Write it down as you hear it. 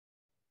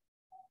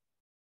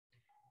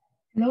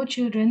Hello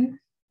children,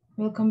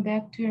 welcome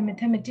back to your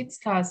mathematics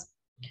class.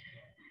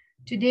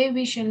 Today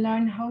we shall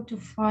learn how to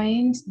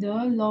find the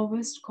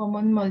lowest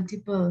common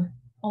multiple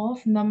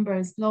of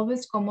numbers.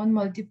 Lowest common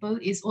multiple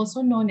is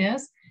also known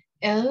as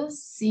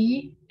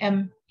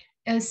LCM.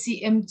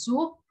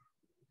 LCM2,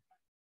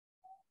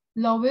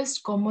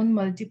 lowest common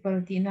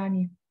multiple.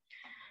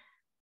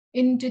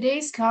 In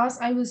today's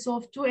class, I will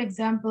solve two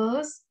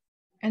examples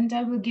and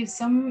I will give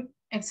some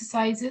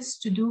exercises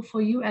to do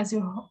for you as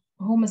your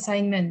home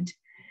assignment.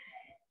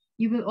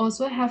 You will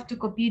also have to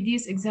copy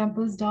these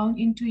examples down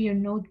into your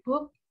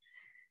notebook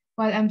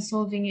while I'm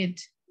solving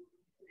it.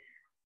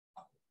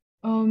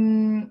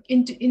 In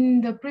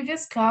the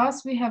previous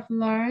class, we have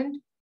learned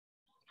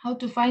how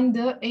to find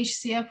the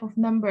HCF of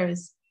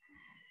numbers.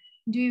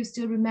 Do you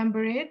still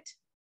remember it?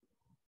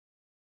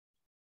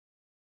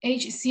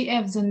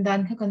 HCF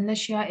zondan ka kan la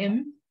siya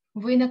m,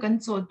 voina kan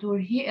tur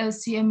hi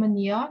LCM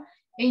ania,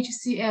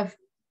 HCF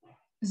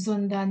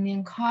zondan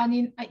ning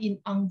khanin a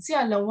in ang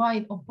chia lawa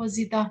in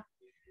opposite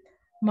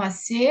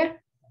mase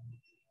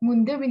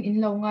mundewin in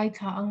lawngai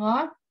tha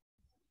anga.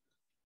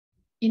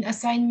 In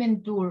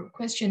assignment tour,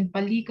 question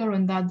pali ka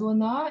ronda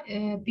dona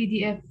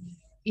PDF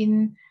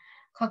in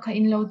kaka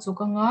in lo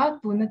chukanga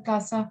tuna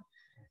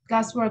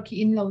classwork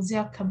in lo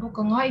ziak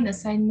thabukanga in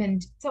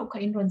assignment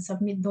chauka in ron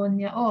submit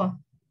donya o.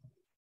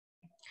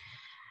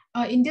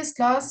 In this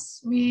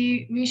class,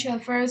 we shall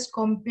first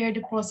compare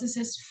the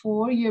processes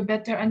for your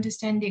better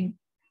understanding.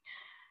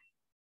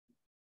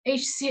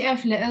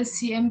 HCF le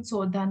LCM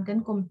chodan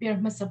kan compare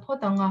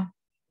masapotanga.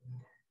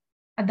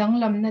 Adang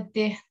lam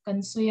nate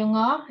kan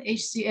suyanga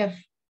HCF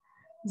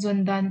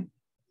zondan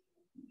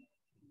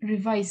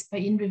revise by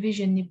in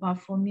revision ni pa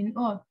formin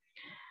o.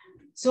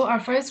 So our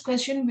first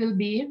question will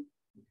be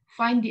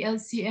find the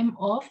LCM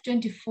of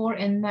 24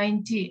 and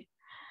 90.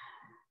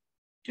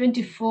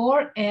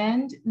 24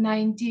 and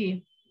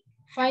 90.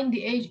 Find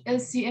the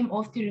LCM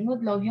of the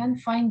remote Lohian.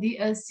 Find the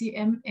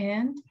LCM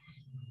and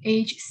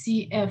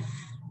HCF.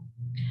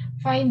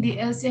 Find the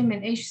LCM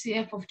and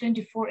HCF of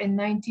 24 and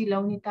 90.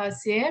 Launita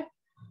se.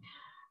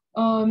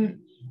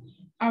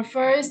 Our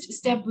first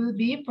step will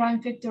be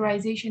prime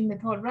factorization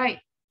method, right?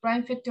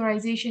 Prime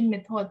factorization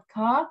method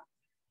ka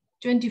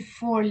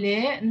 24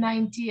 le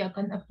 90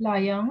 akan apply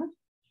yang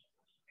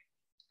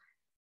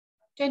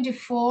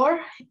 24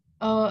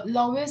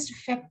 lowest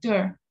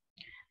factor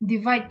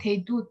divide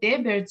thay 2 te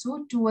ber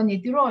chu 2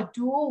 ani tiro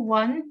 2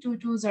 1 2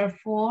 2s are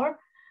 4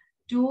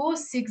 2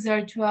 6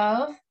 are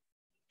 12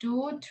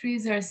 2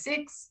 3s are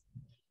 6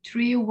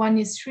 3 1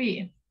 is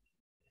 3.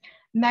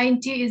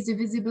 90 is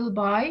divisible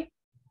by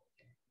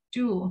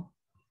 2.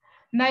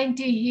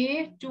 90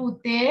 here 2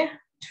 te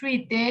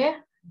 3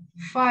 te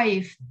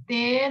 5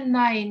 te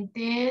 9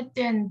 te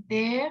 10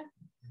 te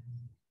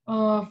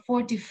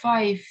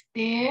 45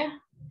 te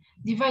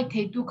divide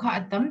thay 2 kha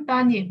atam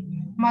tani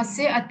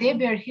mase ate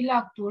ber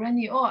hilak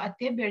turani o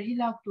ate ber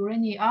hilak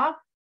turani a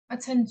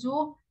achan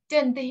chu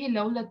 10 te hi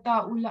lo lata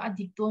ula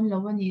adikton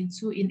lawani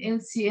chu in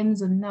LCM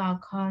zonna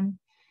khan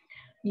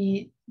i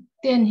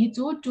 10 hi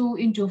chu 2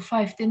 into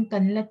 5 10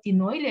 kan lati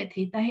noi le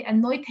thei ta hi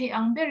anoi thei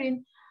ang berin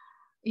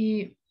i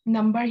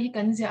number hi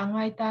kan ja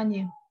angai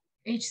tani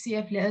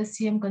HCF le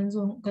LCM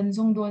kan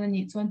zong don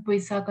ani chuan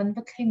poisa kan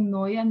va thleng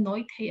noya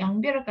noi thei ang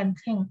ber kan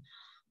thleng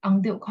ang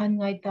deuh khan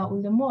ngai ta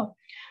ulamo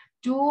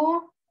 2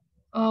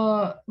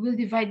 we'll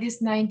divide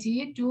this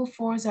 90. 2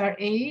 4s are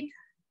 8.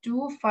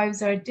 2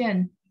 5s are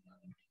 10.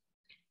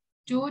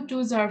 2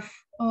 2s are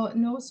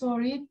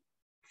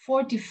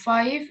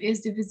 45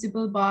 is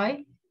divisible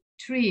by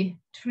 3.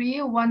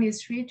 3 1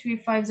 is 3. 3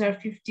 5s are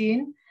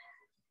 15.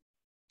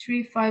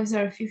 3 5s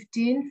are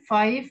 15.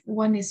 5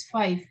 1 is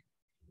 5.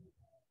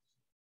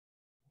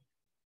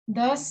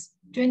 Thus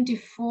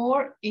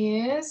 24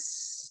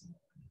 is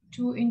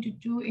 2 into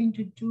 2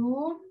 into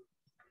 2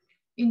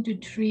 into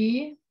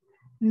 3.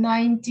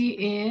 90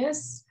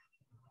 is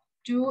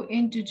 2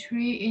 into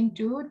 3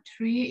 into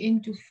 3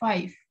 into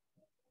 5.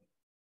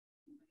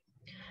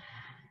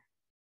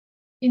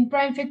 In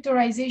prime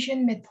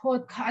factorization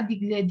method, ka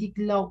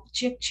diglaw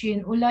check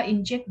chin ula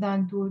inject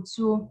dan tur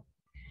chu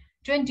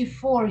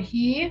 24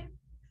 hi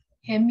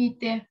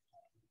hemite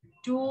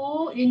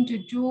 2 into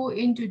 2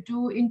 into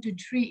 2 into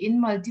 3 in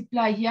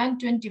multiply hian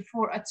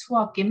 24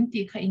 achhuak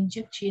kemti kha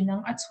inject chin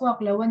ang achhuak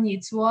lawani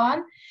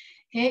chuan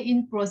he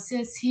in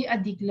process hi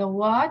adik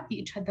lawa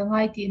ti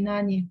thadangai ti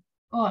nani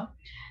o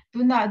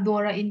tuna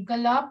dora in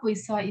kala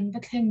poisa in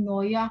bathleng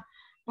noya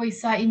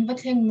poisa in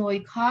bathleng noi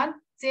khan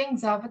cheng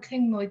za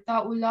bathleng noi ta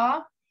ula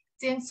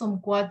cheng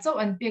somkwa chau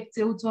an pek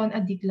cheu chuan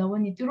adik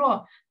lawani tiro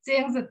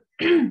cheng zat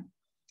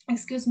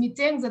excuse me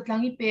cheng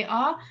zatlangi pe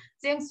a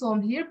cheng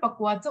som hlir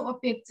pakwa chau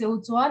apek cheu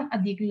chuan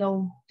adik lo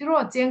tiro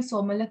cheng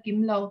somala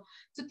kim lo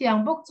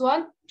chutiang bok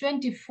chuan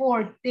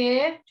 24 te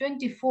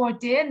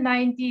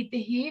 90 te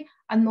hi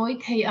anoi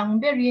thei ang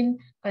berin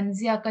kan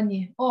zia kani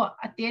o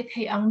ate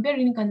thei ang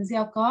berin kan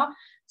zia ka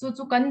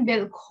chu kan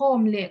bel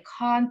khom le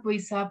khan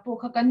poisa po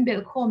kha kan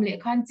bel khom le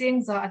khan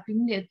cheng za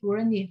ating le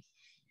turani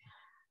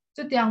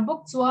chu tiang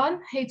bok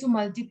chuan hei chu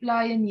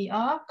multiply ani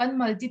a kan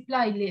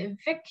multiply le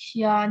vek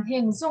hian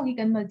heng zong hi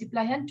kan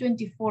multiply han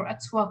 24 a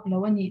chuak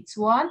lo ani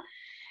chuan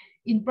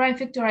in prime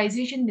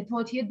factorization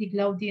method here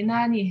diklo di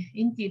na ni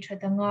in ti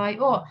thatangai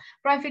o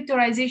prime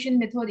factorization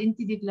method in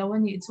ti diklo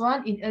ani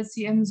chuan in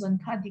LCM zon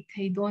kha dik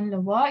thei don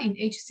lawa in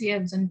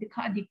HCF zon bi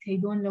kha dik thei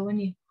don lo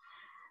ani.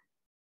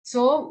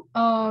 So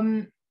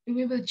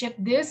we will check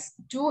this.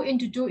 2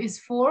 into 2 is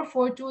 4,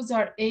 4 2s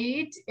are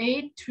 8,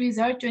 8 3s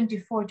are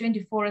 24,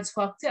 24 is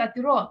factor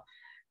atiro.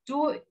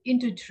 2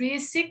 into 3,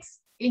 6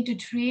 into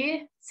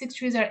 3, 6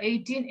 3s are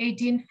 18,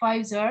 18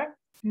 5s are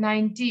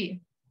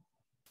 90.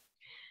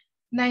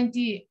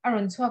 90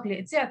 aron chuak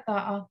le che ta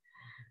a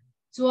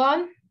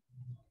chuan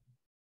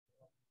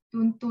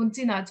tun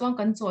china chuan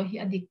kan chaw hi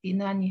adik ti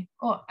na ni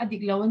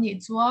adik lo ani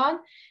chuan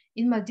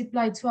in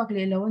multiply chuak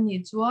le lo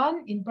ani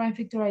chuan in prime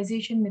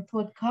factorization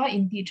method kha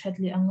in ti that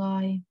le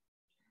angai.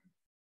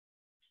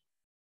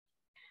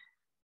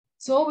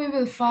 So we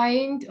will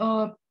find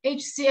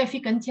HCF hi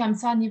kan thiam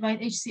sa ni vain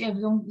HCF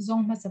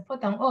zong ma sa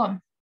photang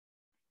on.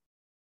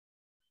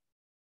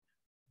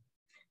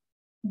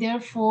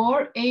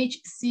 Therefore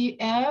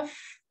HCF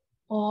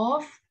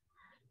of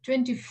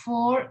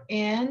 24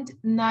 and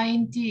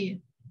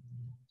 90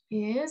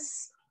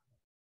 is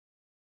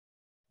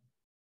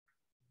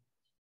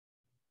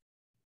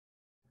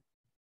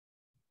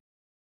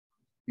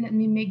let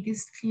me make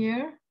this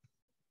clear.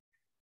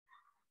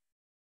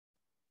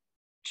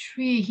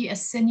 3 hi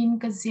asenin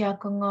ka zia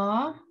ka nga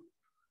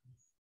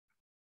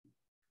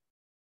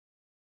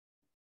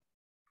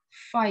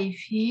 5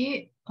 hi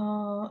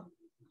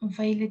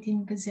violetin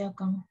ka zia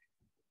ka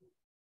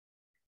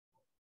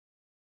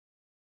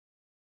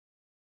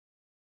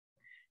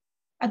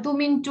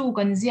atumin 2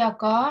 kan zia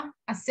ka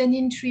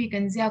asenin 3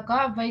 kan zia ka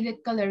violet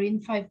color in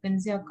 5 kan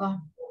zia ka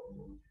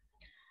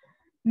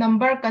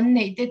number kan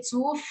nei te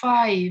chu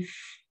 5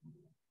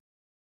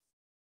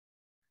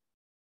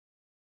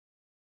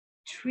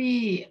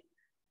 3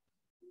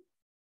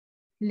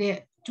 le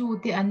 2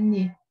 te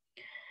anni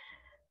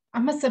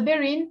ama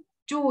saberin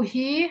 2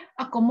 hi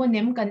a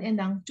commonem kan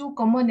enang 2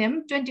 commonem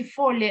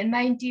 24 le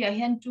 90 a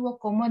hian 2 a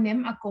commonem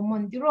a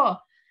common tiro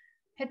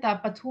heta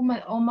pathuma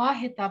oma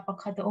heta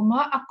pakhata oma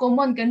a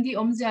common kan di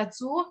omja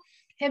chu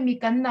hemi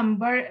kan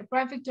number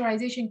prime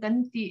factorization kan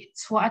ti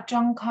chwa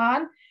atang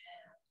khan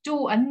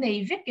 2 an nei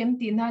vekem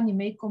ti na ni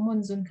mai common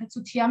zon kha chu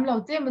thiam lo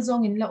te ma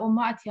zong in la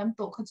oma a thiam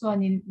to kha chuan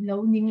in lo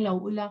ning lo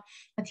ula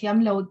a thiam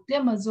lo te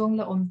ma zong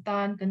la om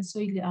tan kan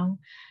soi le ang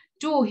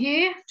 2 hi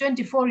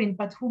 24 in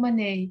pathuma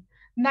nei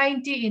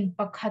 90 in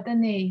pakhata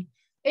nei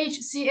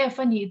HCF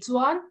ani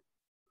chuan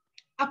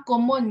a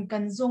common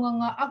kan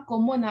zonganga a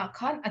common a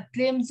khan a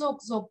tlem jok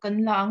jok kan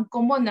lang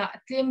common a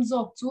tlem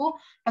jok chu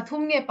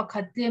pathum nge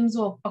pakhat tlem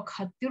jok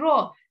pakhat tiro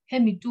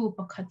hemi 2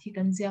 pakhat hi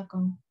kan zia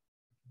kang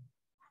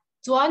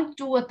chuan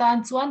 2 atan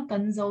chuan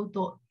kan zo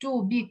to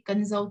 2 big kan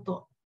zo to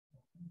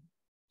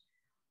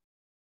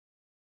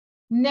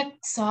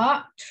next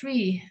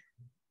 3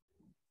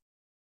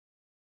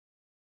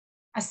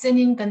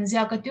 asenin kan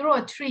zia ka tiro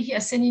 3 hi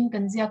asenin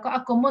kan zia ka a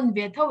common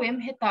ve thawem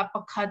heta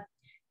pakhat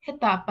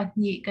heta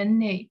pahni kan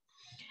nei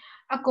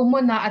a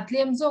common a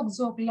atlem jok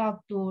jok lak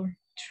tur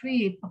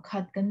 3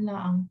 pakhat kan la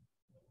ang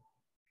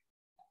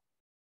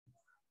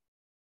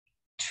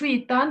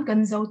 3 tan kan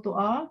zo to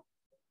a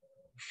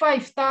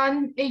 5 tan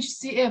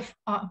HCF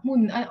a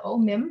mun a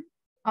omem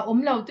a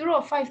omlo tiro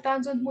 5 tan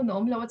zon mun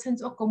omlo chen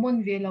chu common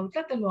ve lo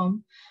tlatalom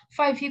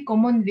 5 hi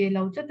common ve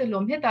lo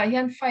tlatalom heta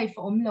hian 5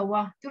 omlo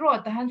wa tiro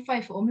ta han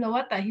 5 omlo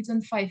wa ta hi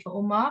chon 5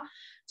 oma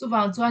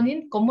chuwang chuanin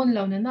common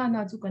lo na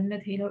na chu kan la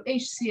theilo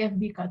HCF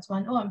b ka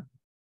chuan om.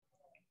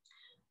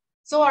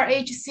 So our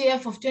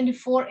HCF of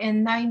 24 and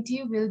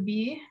 90 will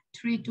be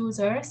 3 2s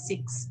are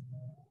 6.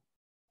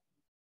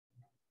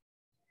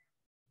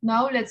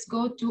 Now let's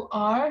go to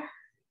our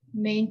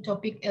main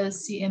topic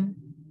LCM.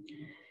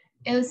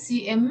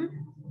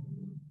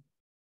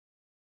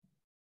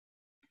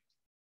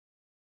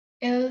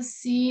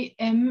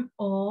 LCM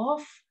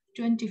of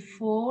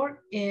 24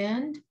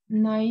 and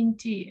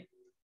 90.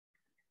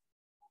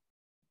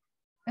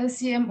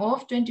 LCM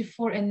of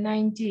 24 and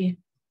 90.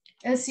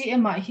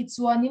 LCM a hi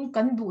chuanin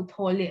kan du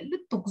thole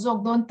lutuk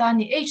jok don ta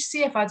ni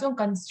HCF a chong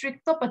kan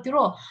strict to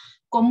patiro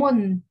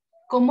common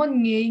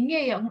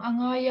nge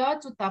angaya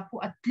chu tapu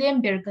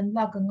atlem ber kan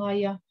la ka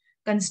ngaya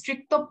kan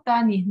strict top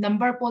ta ni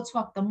number po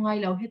chwak tam ngai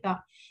lo heta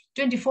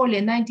 24 le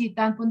 90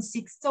 tan pun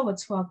 6 chawa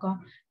chwaka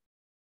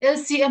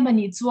LCM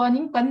ani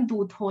chuanin kan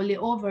du thole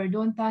over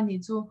don ta ni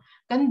chu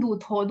kan du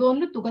tho don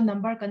lutu ka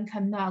number kan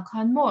thanna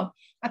khan mo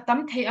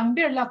atam thei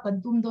angber la kan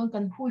tum don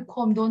kan hui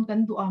khom don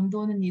kan du am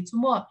don ani chu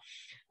mo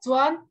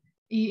chuan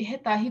I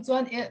heta hi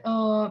chuan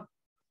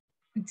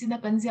china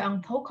kan je ang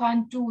tho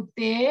khan 2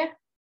 te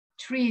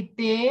 3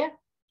 te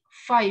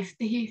 5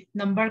 te hi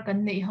number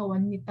kan nei ho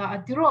an ni ta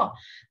atiro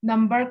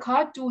number kha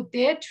 2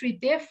 te 3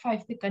 te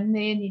 5 te kan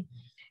nei ni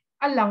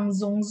alang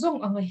zong zong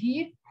anga hi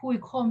hui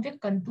khom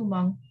vek kan tu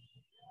mang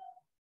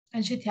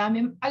kan she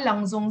thiamem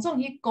alang zong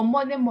zong hi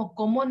common emo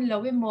common lo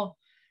emo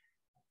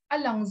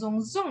alang zong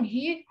zong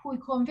hi hui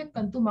khom vek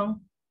kan tu mang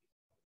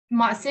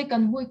ma se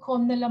kan hui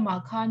khom na lama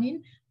khanin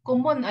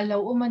common alo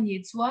omani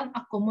chuan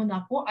a common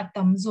apo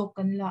atam zo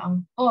kan la ang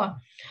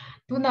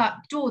tuna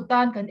tu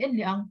tan kan en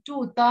li ang tu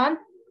tan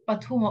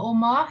pathuma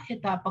oma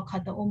heta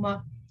pakhata oma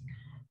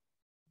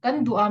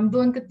kan du am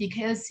don ka ti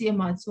LCM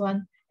a chuan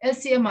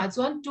LCM a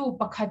chuan tu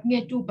pakhat nge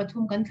tu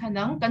pathum kan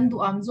thanang kan du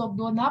am jok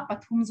do na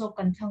pathum jok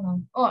kan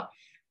thangang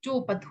tu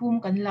pathum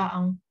kan la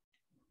ang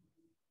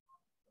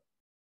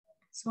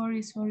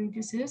sorry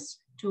this is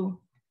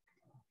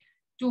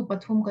tu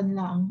pathum kan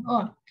la ang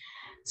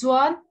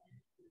chuan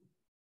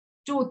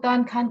tu tan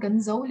khan kan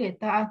zo le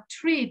ta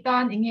 3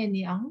 tan inge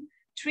ni ang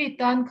 3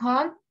 tan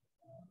khan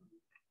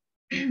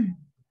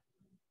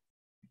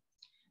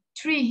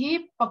 3 hi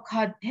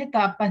pakhat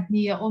heta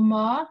pahnia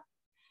oma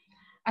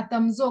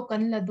atam zo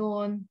kan la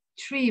don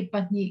 3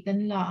 pahni kan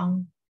la ang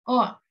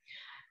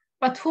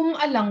pathum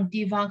alang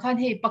ti wang khan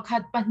he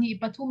pakhat pahni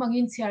pathum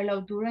angin chiar lo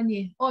turani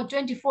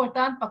 24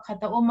 tan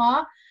pakhata oma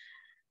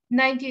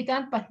 90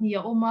 tan pahnia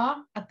oma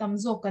atam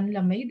zo kan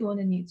la mai don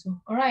ani chu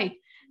alright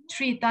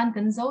 3 tan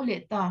kan zo le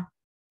ta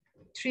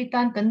 3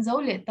 tan kan zo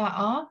le ta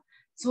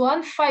chuan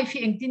 5 hi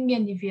engtin nge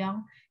ni viang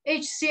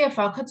HCF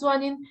a kha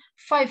chuanin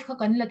 5 kha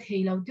kan la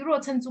theilo ti ro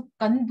chan chu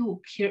kan du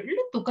khir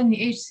lu tu kan ni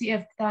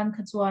HCF tan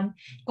kha chuan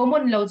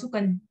common lo chu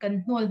kan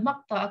hnol mak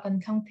ta kan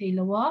thang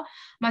theilowa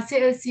ma se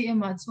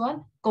LCM a chuan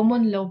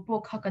common lo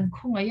po kha kan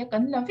khunga ya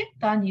kan la vek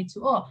ta ni chu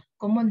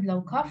common lo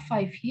kha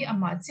 5 hi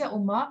ama cha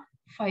uma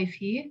 5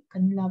 hi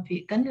kan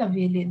la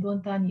ve le don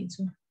ta ni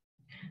chu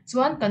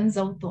chuan kan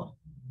zo to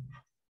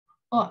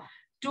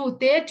 2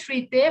 te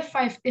 3 te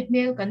 5 te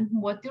mel kan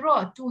motiro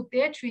 2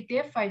 te 3 te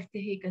 5 te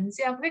he kan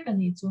siak ve kan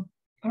ni chu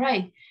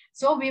alright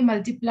so we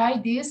multiply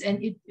this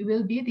and it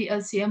will be the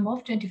LCM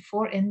of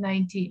 24 and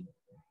 90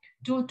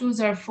 2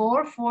 2s are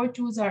 4 4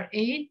 2s are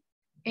 8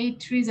 8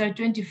 3s are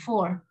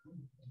 24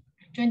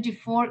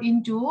 24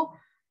 into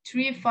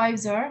 3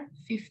 5s are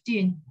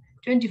 15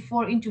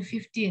 24 into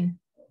 15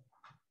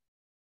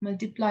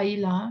 multiply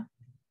la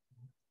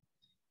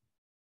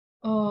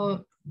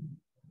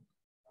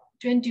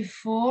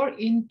 24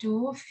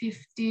 into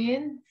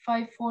 15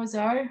 5 4s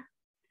are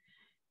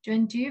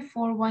 20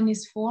 4 1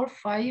 is 4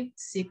 5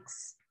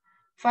 6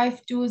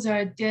 5 2s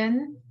are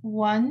 10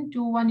 1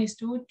 2 1 is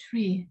 2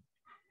 3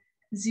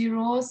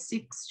 0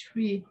 6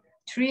 3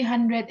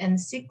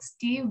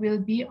 360 will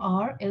be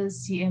our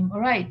LCM.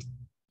 All right,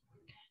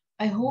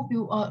 I hope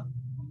you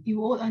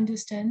all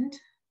understand.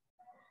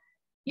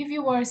 If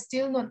you are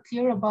still not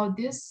clear about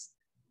this,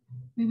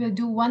 we will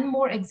do one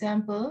more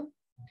example.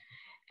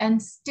 And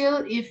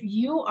still, if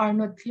you are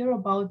not clear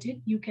about it,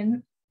 you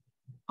can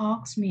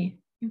ask me.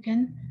 You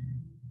can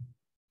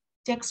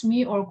text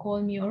me or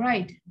call me, all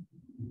right?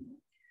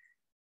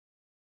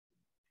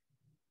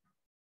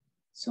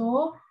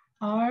 So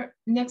our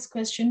next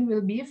question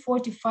will be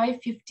 45,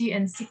 50,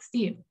 and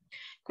 60.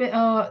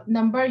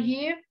 Number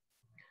here,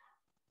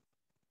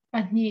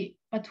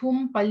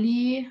 pathum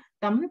pali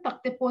tam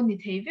takte po ni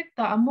thei vek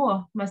ta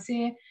amo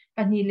mase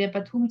pani le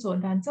pathum cho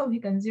dan chau hi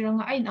kan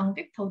ziranga ain ang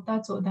vek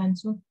thota cho dan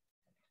chu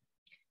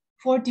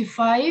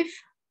 45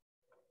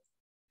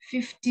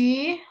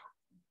 50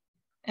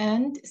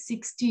 and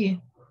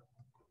 60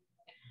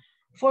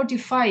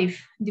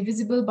 45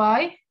 divisible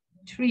by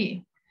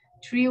 3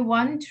 3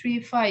 1 3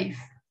 5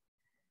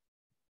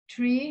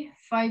 3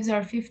 5s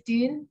are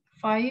 15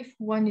 5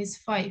 1 is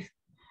 5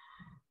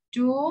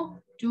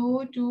 2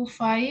 2 2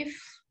 5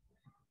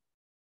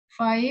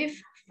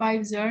 5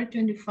 5s are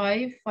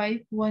 25 5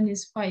 1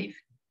 is 5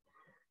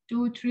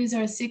 2 3s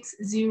are 6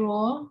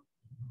 0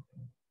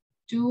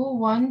 2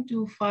 1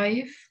 2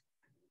 5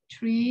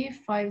 3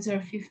 5s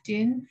are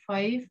 15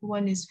 5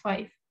 1 is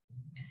 5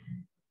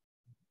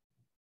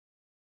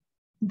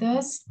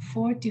 thus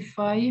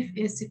 45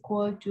 is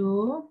equal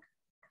to,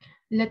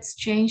 let's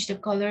change the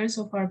colors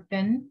of our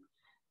pen,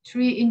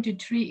 3 into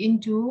 3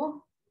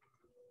 into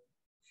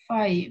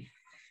 5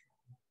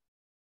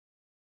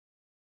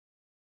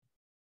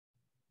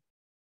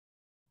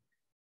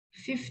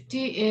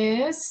 50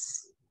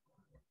 is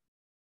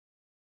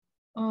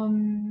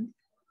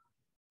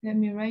let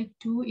me write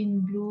 2 in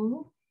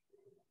blue,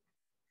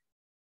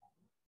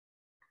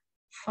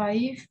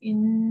 5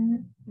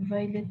 in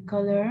violet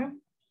color,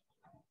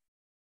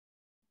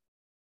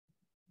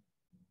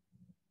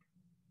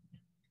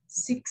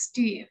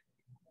 60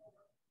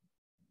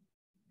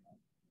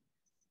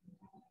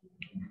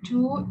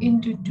 2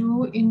 into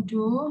 2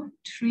 into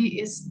 3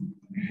 is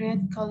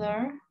red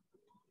color,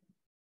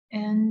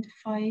 and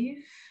 5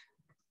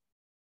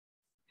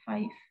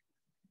 5.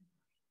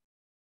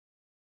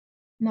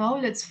 Now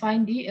let's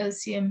find the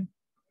LCM.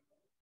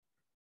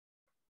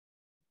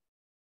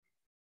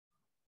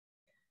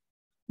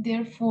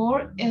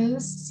 Therefore,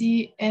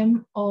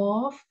 LCM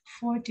of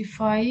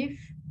 45,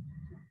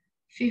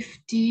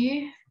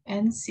 50,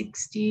 and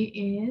 60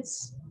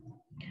 is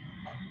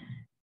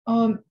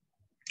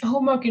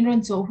homework in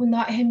run so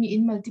huna hemi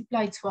in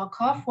multiply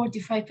chwaka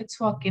 45 ka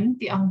chwakem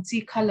ti ang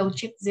chi khalo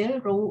check zel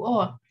ro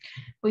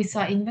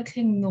poisa in va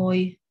thleng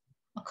noi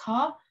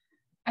akha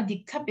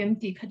adik thapem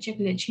ti kha check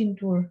le chin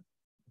tur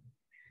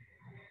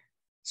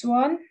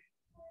chuan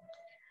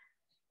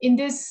In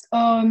this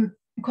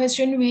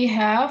question, we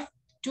have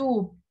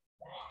 2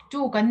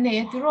 kan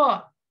ne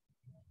tiro.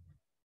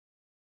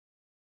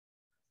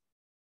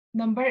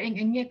 Number in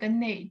kan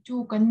ne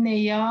 2 kan ne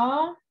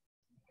ya,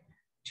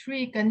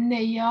 3 kan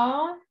ne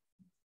ya,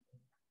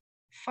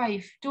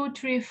 5 2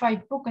 3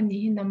 5 po kan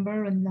ni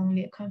number ron lang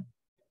le kha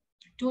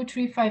 2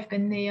 3 5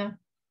 kan ne ya.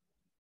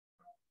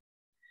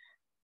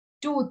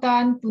 2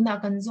 tan tuna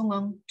kan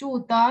zongang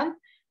 2 tan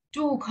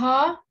 2 kha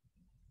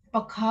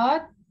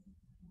pakhat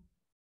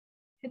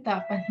heta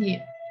pahni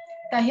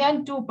ta hian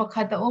 2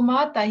 pakhat a oma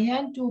ta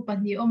hian 2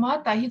 pahni oma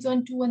ta hi chon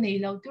 2 nei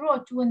lo tiro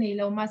 2 nei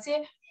lo ma se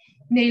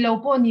nei lo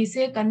po ni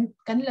se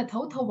kan la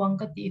tho thawang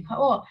ka ti kha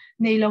o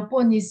nei lo po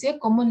ni se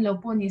common lo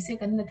po ni se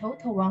kan la tho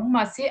thawang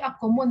ma se a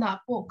common a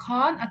po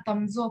khan atam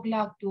jok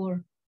lak tur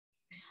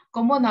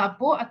common a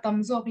po atam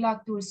jok lak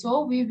tur so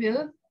we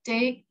will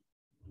take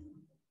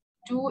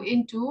 2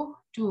 into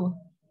 2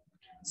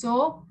 so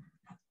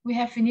we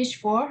have finished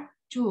for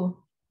 2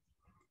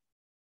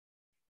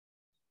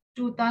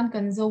 tan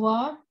kan zawa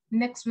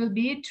next will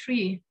be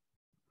 3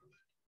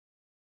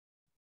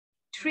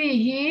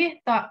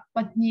 hi ta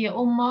patni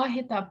oma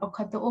heta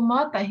pakhat oma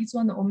ta hi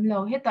chuan omlo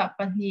heta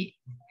patni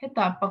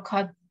heta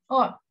pakhat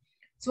o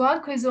chuan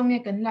khoi zong e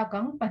kan la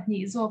kang patni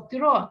zok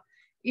tiro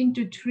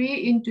into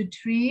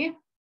 3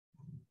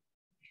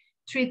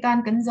 tan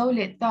kan zo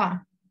le ta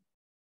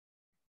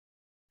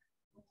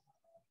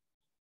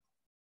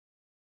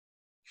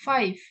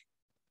 5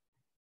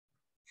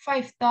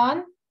 tan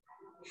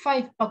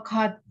 5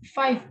 pakhat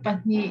 5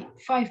 patni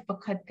 5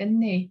 pakhat kan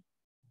nei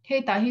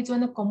heta hi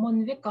chuan a common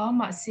veka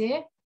ma se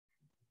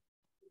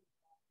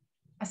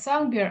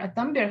asang ber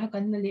atam ber ha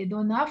kan le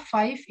do na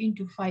 5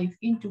 into 5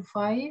 into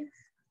 5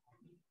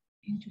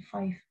 into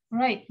 5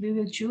 right we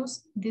will choose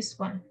this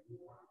one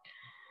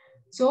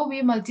so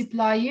we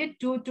multiply it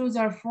 2 2s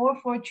are 4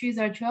 4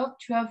 3s are 12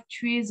 12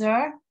 3s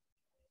are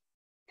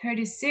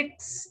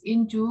 36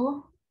 into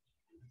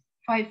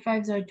 5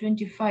 5s are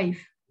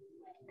 25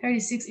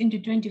 36 into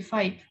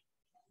 25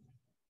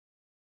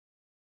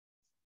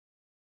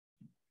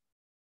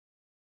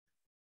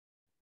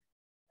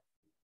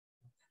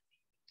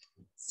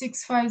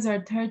 6 5s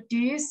are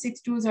 30,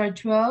 6 2s are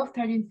 12,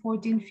 13,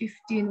 14,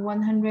 15,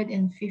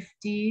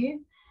 150.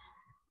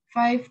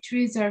 5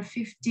 3s are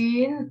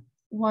 15,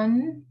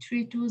 1,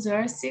 3 2s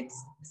are 6,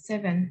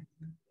 7.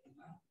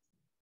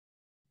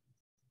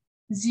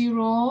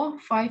 0,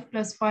 5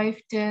 plus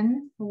 5,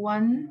 10,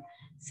 1,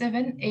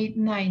 7, 8,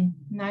 9,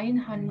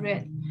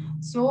 900.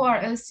 So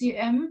our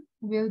LCM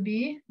will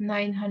be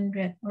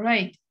 900,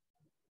 right?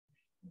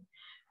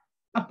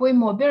 Apoy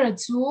mo bera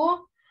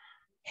chu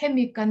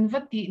hemi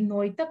kanvati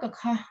noi taka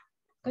kha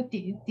kati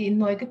ti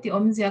noi kati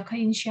omzia kha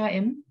in sha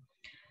em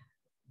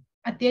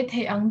ate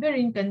thei ang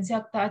berin kan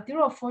jak ta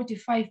tiro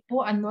 45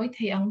 po an noi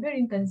thei ang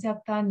berin kan jak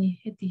ta ni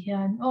heti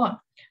hian o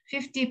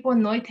 50 po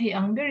noi thei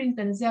ang berin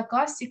kan jak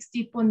ka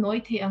 60 po noi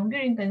thei ang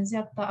berin kan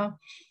jak ta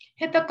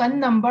heta kan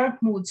number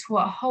mu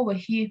chua hawa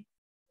hi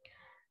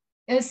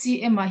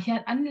LCM a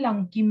hian an lang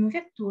kim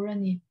vek tur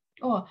ani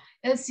o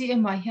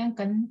LCM a hian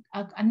kan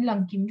an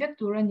lang kim vek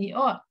tur ani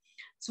o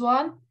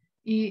chuan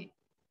I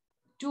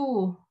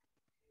 2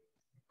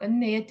 kan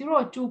nei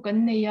tiro 2 kan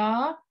nei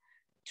ya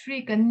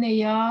 3 kan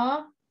nei ya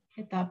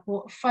heta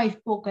po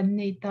 5 po kan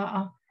nei ta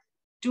a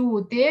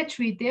 2 te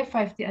 3 te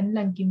 5 te an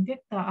lang kim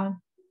vek ta a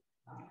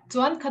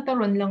chuan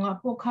khataron langa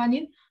po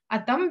khanin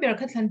atam ber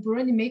kha thlan tur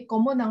ani mei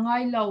common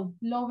angai lo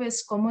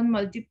lowest common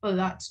multiple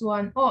a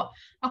chuan o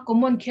a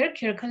common kher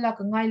kher khala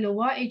ka ngai lo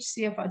wa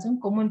HCF a chun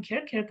common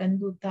kher kher kan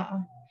du ta a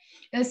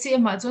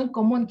LCM a chun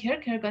common kher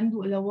kher kan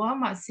du lawa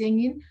ma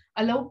sengin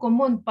alo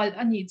common pal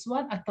ani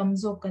chuan atam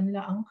zo kan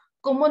la ang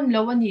common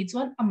lo ani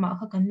chuan ama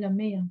kha kan la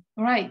me ya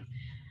right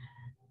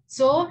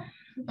so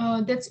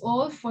that's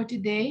all for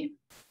today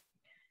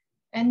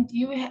and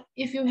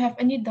if you have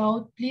any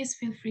doubt please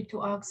feel free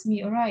to ask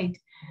me all right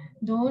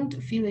don't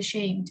feel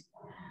ashamed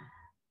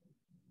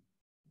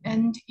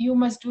and you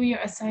must do your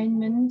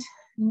assignment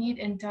neat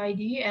and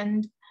tidy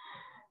and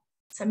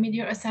submit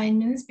your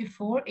assignments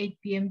before 8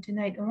 p.m.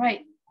 tonight all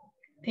right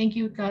thank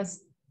you class